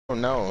Oh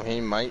no, he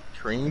might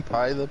cream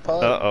pie the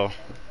pug. Uh-oh.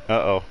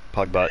 Uh-oh.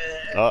 Pug butt.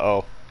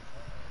 Uh-oh.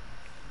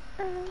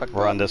 Pug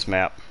We're on butt. this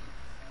map.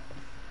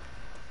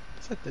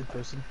 Is that dead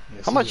person?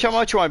 Yes, How it much is. you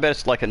want to bet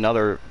it's like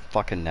another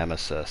fucking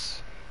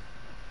nemesis?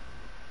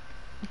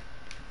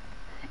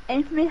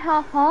 If we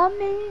have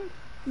harmony,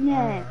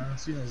 yeah. I don't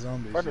see no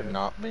zombies Better yet.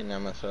 not be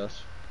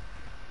nemesis.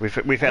 We've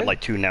had like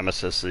 2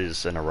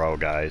 nemesises in a row,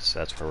 guys.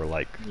 That's where we're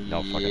like,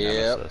 no fucking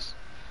Yep. nemesis.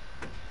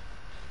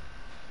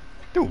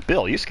 Dude,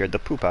 Bill, you scared the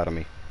poop out of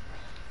me.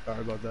 Sorry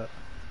about that.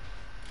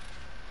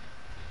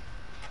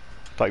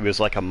 Thought he was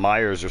like a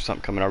Myers or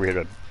something coming over here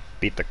to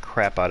beat the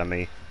crap out of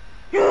me.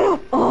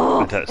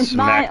 Oh, To it's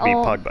smack my me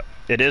own. pug butt.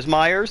 It is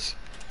Myers?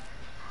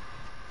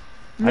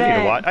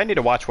 Red. I need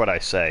to watch what I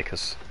say,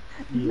 cause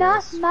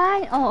Not Yes.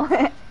 my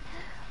own.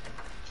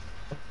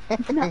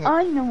 The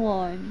other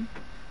one.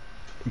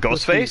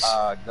 Ghostface?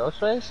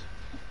 Ghostface?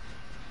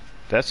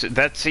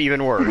 That's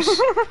even worse.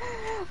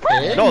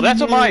 Hey, No, that's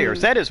a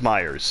Myers. That is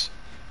Myers.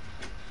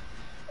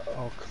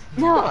 Oh,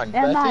 No, come on,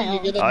 they're Betsy, my you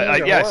own. get a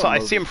Yeah, major so I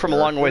horror see him movie from a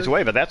long ways character.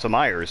 away, but that's a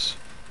Myers.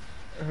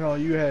 no,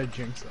 you had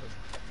Jinx.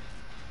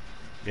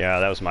 Yeah,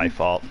 that was my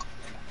fault.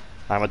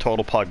 I'm a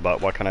total pug butt.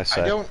 What can I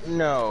say? I don't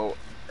know.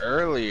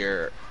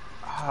 Earlier,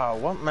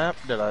 what map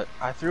did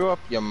I threw up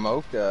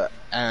Yamoka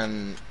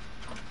and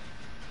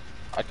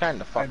I kind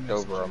of fucked missed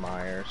over you. a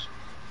Myers.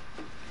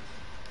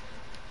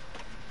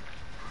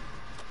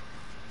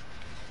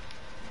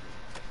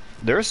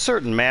 There's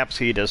certain maps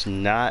he does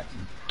not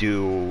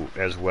do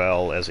as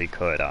well as he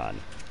could on.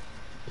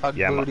 Pug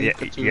Yeah, booty, yeah,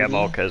 patootie.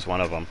 Yamoka is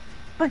one of them.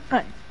 But.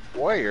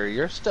 Warrior,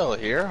 you're still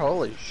here?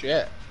 Holy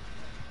shit.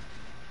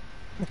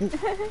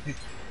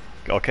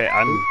 Okay,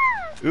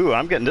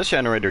 I'm getting this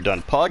generator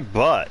done. Pug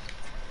butt.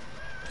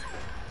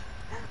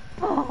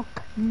 Oh,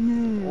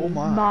 no. Oh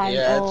my.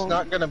 Yeah, own. it's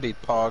not gonna be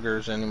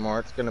poggers anymore.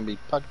 It's gonna be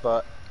pug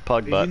butt.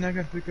 Pug Are butt. you not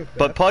gonna pick up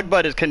But that? pug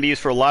butt can be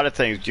used for a lot of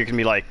things. You can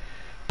be like,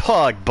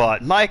 pug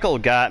butt, Michael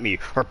got me.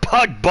 Or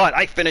pug butt,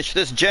 I finished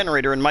this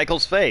generator in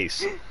Michael's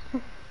face.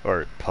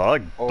 Or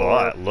pug Or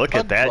butt, look pug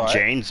at that butt.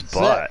 Jane's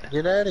Zach, butt.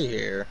 get out of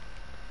here.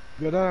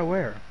 Get out of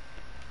where?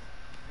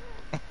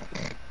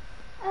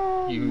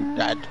 Oh, no.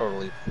 That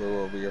totally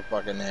flew over your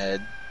fucking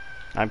head.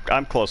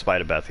 I'm close by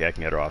to Bethy. I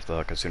can get her off the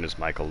hook as soon as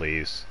Michael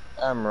leaves.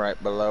 I'm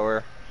right below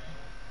her.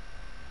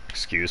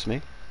 Excuse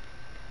me?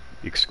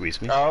 You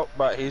squeeze me? Oh,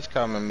 but he's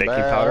coming Baking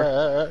back.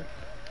 powder?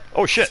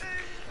 Oh shit!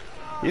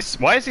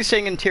 Why is he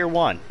saying in tier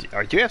 1?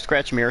 Do you have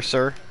scratch mirror,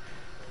 sir?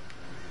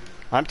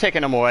 I'm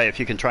taking him away if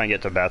you can try and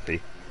get to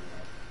Bethy.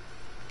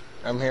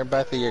 I'm here,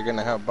 Bethy. You're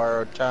gonna have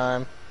borrowed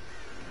time.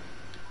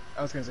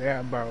 I was gonna say I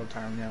have borrowed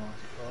time now.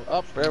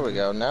 Oh, there we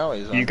go. Now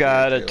he's on. You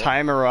got tier a two.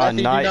 timer on Bethy,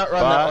 do night not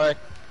run that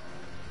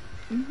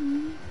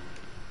way.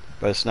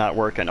 but it's not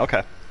working.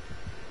 Okay.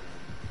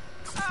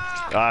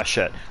 Ah,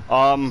 shit.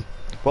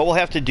 What we'll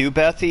have to do,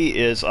 Bethy,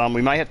 is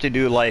we might have to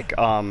do like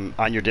on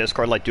your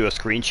Discord, like do a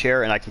screen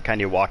share, and I can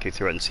kind of walk you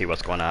through it and see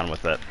what's going on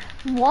with it.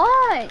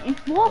 Why? It's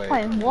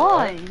 1.1,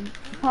 what?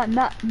 but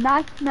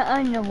not the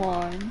other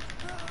one.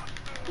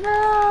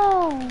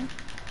 No.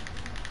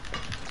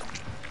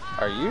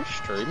 Are you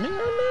streaming on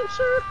that,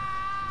 sir?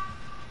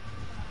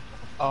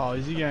 Oh,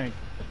 is he going?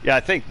 Yeah, I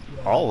think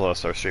all of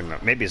us are streaming.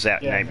 Maybe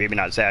Zach. Yeah, maybe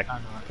not Zach.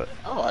 I'm not. But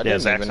Oh, I Yeah,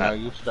 didn't Zach's even not.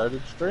 know you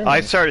started streaming.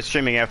 I started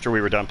streaming after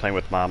we were done playing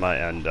with Mama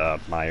and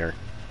Meyer.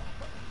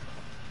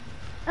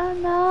 Oh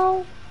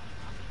no.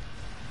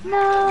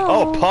 No.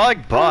 Oh,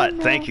 pug butt.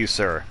 no. Thank you,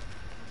 sir.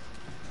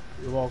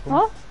 You're welcome.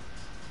 Huh?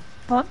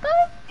 Papa?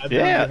 I've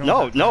been Yeah, doing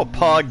no, this no, for-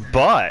 pug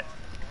butt.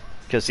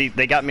 Because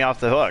they got me off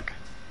the hook.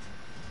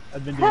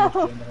 I've been doing this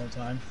for the whole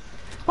time.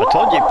 I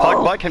told you,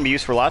 pug butt can be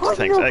used for lots of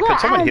things. Could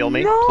someone heal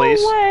me, please?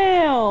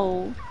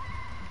 Well.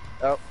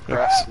 Oh,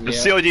 crap. The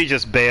Yeah. COD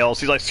just bails.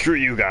 He's like, screw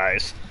you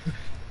guys.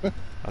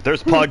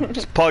 There's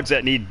pugs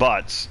that need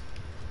butts.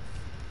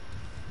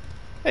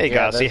 Hey, Yeah,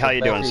 Gossie, there's how a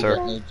you doing, Bethy sir?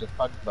 that needs a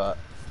pug butt.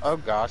 Oh,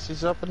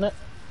 Gossie's up in it.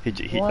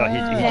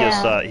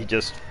 Wow. He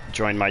just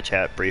joined my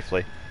chat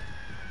briefly.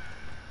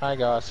 Hi,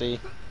 Gossie.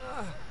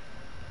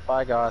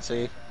 Bye,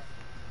 Gossie.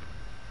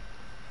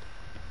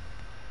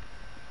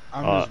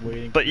 I'm just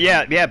waiting. But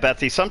yeah,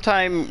 Bethy.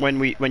 Sometime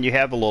when you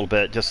have a little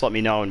bit, just let me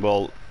know and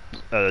we'll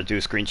do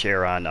a screen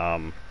share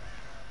on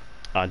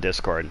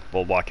Discord.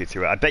 We'll walk you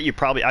through it. I bet you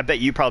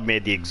probably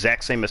made the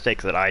exact same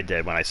mistake that I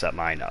did when I set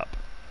mine up.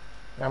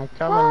 I'm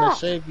coming What? to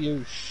save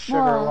you, sugar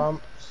What?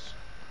 lumps.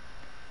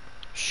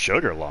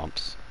 Sugar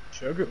lumps.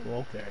 Sugar?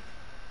 Well, okay.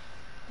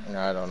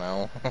 I don't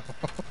know.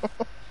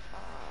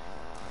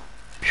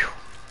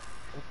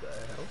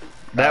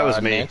 That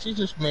was me. Nancy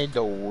just made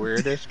the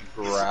weirdest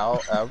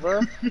growl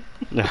ever.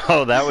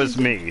 No, that was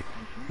me.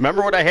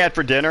 Remember what I had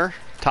for dinner?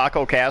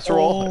 Taco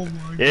casserole?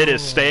 Oh my It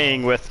is God.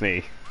 staying with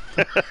me.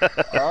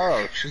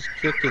 Oh, she's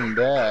kicking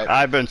back.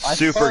 I've been I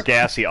super thought-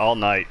 gassy all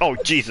night. Oh,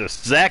 Jesus.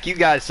 Zach, you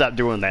guys stop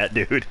doing that,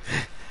 dude.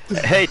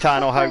 Hey,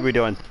 Tano, how are we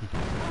doing?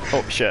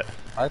 Oh, shit.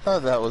 I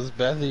thought that was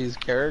Bethy's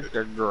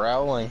character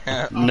growling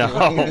at me.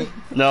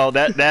 No,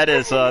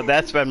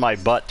 that's been my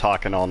butt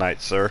talking all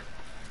night, sir.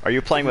 Are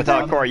you playing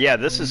without Cora? Yeah,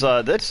 this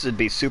would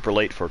be super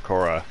late for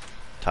Cora.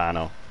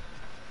 Tano.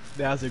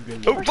 That's a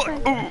good Oh, one.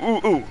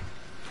 fuck! Ooh.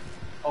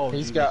 Oh,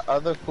 He's geez. got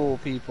other cool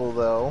people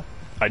though.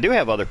 I do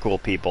have other cool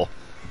people.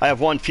 I have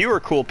one fewer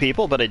cool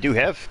people, but I do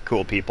have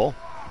cool people.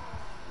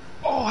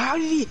 Oh, how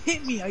did he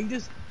hit me? I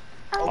just.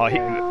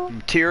 Oh,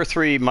 tier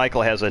 3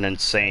 Michael has an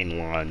insane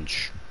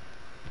lunge.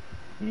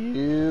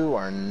 You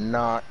are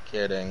not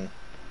kidding.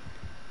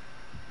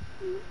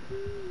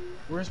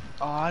 Where's?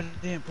 Oh, I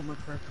didn't put my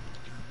prep.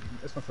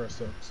 That's my first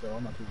hook, so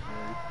I'm not too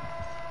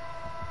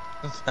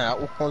worried.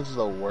 That was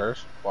the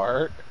worst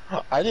part.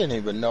 I didn't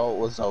even know it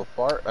was a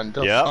fart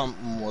until Yep.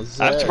 something was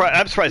I'm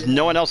said. surprised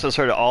no one else has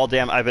heard it all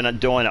damn. I've been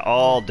doing it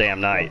all damn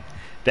night.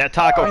 That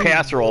taco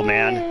casserole,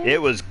 man,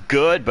 it was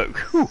good, but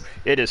whew,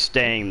 it is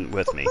staying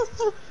with me.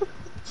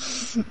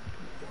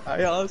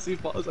 I honestly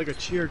thought it was like a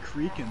chair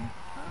creaking.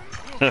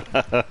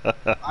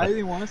 I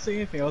didn't want to say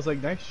anything. I was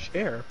like, nice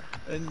chair.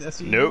 And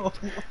that's Nope.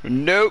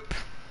 Nope.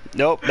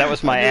 Nope. That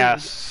was my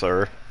ass,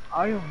 sir.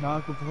 I am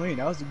not complaining.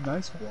 That was a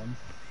nice one.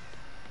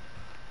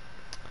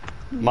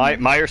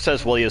 Meyer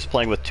says, well, he is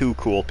playing with 2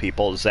 cool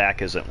people.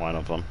 Zach isn't one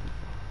of them.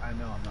 I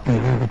know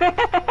I'm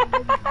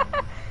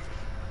not.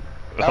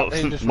 Oh,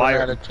 he just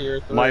ran out of tier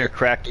 3. Meyer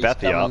cracked He's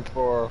Bethy coming up.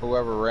 for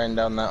whoever ran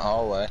down that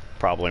hallway.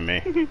 Probably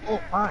me. Oh,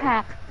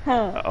 hi.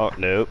 Oh,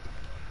 nope.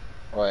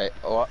 Wait,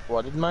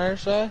 what did Meyer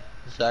say?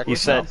 Zach He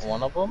was said, not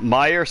one of them?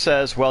 Meyer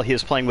says, well, he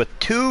is playing with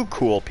 2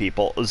 cool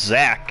people.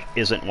 Zach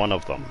isn't one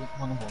of them.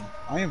 One of them.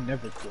 I am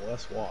never cool.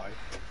 That's why.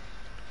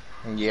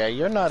 Yeah,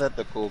 you're not at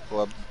the cool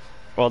club.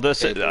 Well,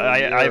 this is, Table, I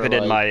have it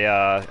you're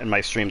in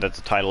my stream that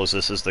the title is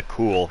 "This is the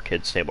cool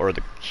kids table" or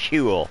the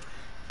cool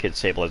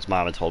kids table, as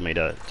Mama told me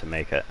to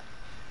make it.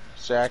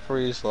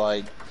 Zachary's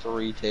like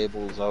 3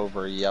 tables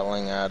over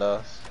yelling at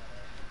us.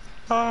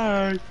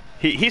 Hi.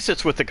 He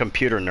sits with the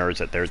computer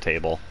nerds at their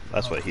table.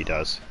 That's what he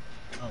does.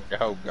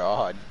 Oh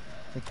god.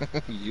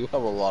 You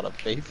have a lot of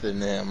faith in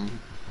him.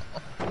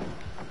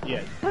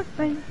 Yeah.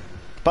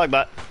 Pug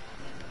butt.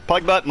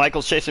 Pug butt.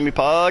 Michael's chasing me.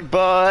 Pug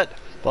butt.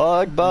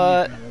 Pug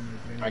butt.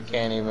 I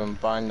can't even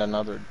find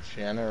another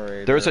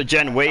generator. There's a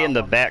gen way in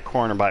the back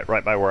corner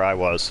right by where I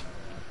was.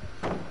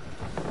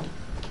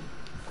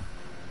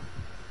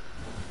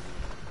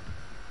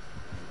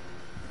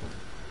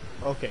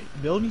 Okay,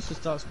 Bill needs to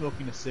stop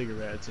smoking the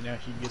cigarettes and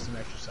actually get some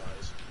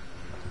exercise.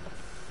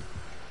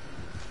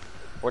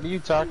 What are you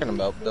talking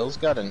about? Bill's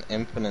got an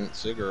infinite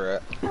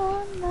cigarette.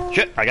 Oh no.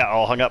 Shit, I got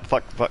all hung up.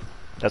 Fuck.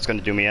 That's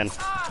gonna do me in.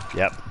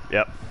 Yep.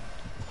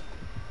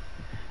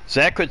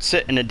 Zach could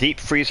sit in a deep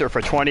freezer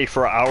for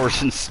 24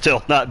 hours and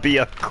still not be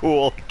a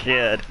cool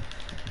kid.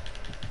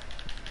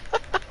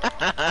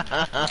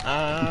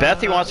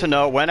 Bethy wants to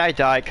know, when I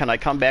die, can I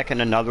come back in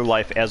another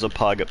life as a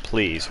pug,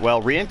 please?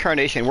 Well,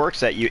 reincarnation works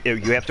that you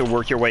have to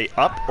work your way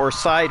up or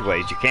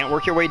sideways. You can't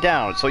work your way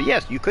down. So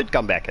yes, you could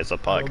come back as a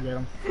Go pug. get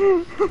him.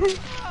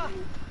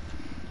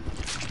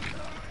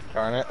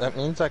 Darn it, that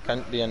means I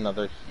couldn't be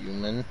another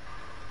human.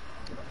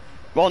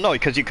 Well, no,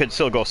 because you could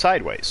still go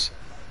sideways.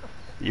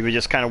 You would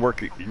just kind of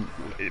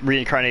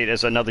reincarnate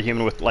as another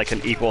human with like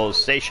an equal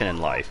station in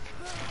life.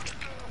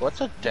 What's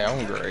a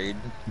downgrade?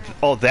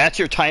 Oh, that's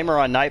your timer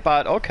on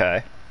Nightbot?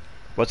 Okay.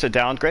 What's a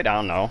downgrade? I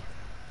don't know.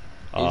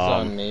 He's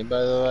on me, by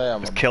the way.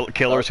 I'm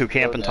Killers who about to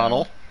camp go in down.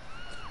 tunnel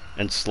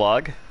and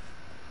slug.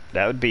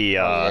 That would be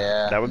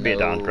yeah, that would be a no.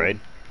 downgrade.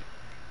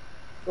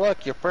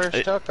 Look, your first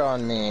hook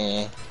on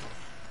me.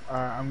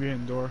 Alright, I'm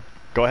getting door.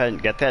 Go ahead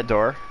and get that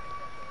door.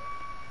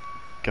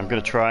 I'm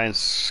gonna try and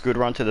scoot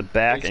around to the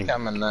back He's and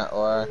coming that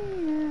way.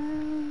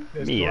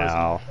 This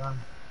Meow. door's not done.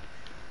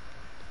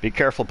 be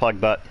careful, pug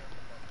butt.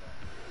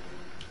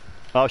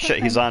 Oh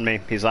shit, he's on me.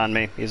 He's on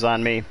me. He's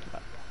on me.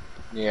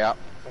 Yeah,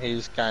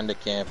 he's kind of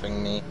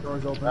camping me.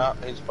 Door's open. Oh,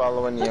 he's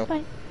following you.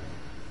 Bye.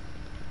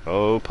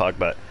 Oh, pug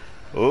butt.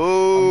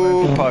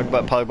 Oh, pug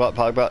butt, pug butt,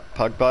 pug butt,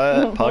 pug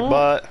butt, pug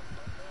butt.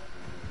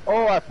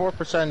 Oh, I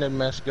 4% and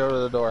missed. Go to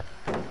the door.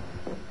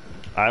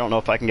 I don't know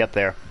if I can get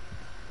there.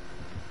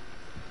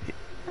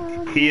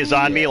 He is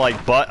on me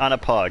like butt on a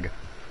pug.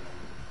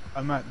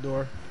 I'm at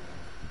door.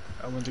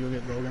 I went to go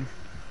get Logan.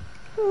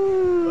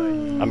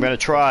 I'm gonna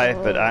try,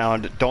 but I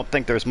don't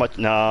think there's much.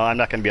 No, I'm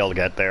not gonna be able to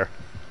get there.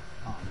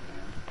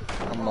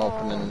 I'm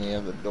opening the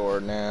other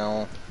door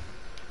now.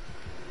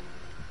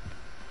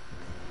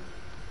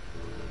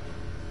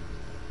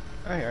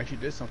 I actually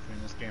did something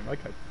in this game. I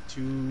got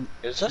 2.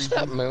 Is this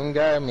that moon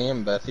guy me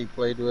and Bethy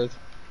played with?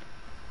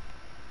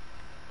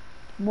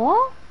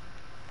 What?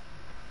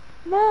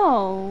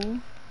 No.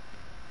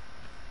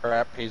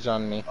 Crap, he's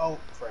on me. Oh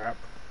crap!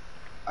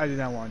 I did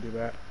not want to do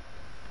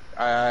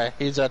that.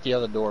 He's at the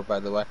other door, by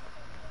the way.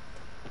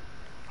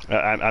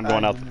 I'm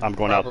going out. I'm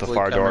going out the Probably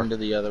far door. coming to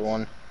the other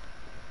one.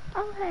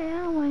 Okay,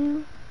 I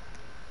will.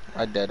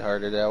 I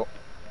dead-hearted out.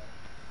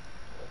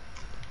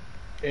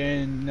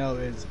 And no,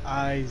 it's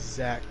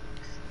Isaac.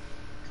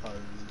 Cause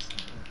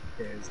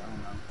I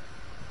don't know.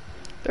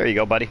 There you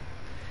go, buddy.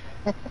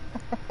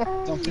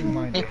 Something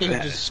like He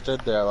that. just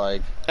stood there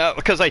like,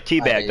 Because I I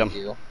teabagged hate him.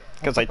 you.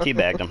 Because I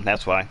teabagged him.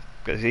 That's why.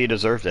 Because he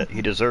deserved it.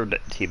 He deserved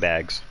it.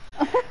 Teabags.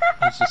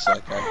 He He's just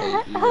like, I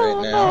hate you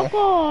right now.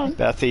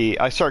 Bethy,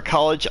 I start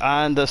college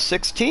on the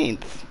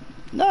 16th.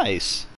 Nice.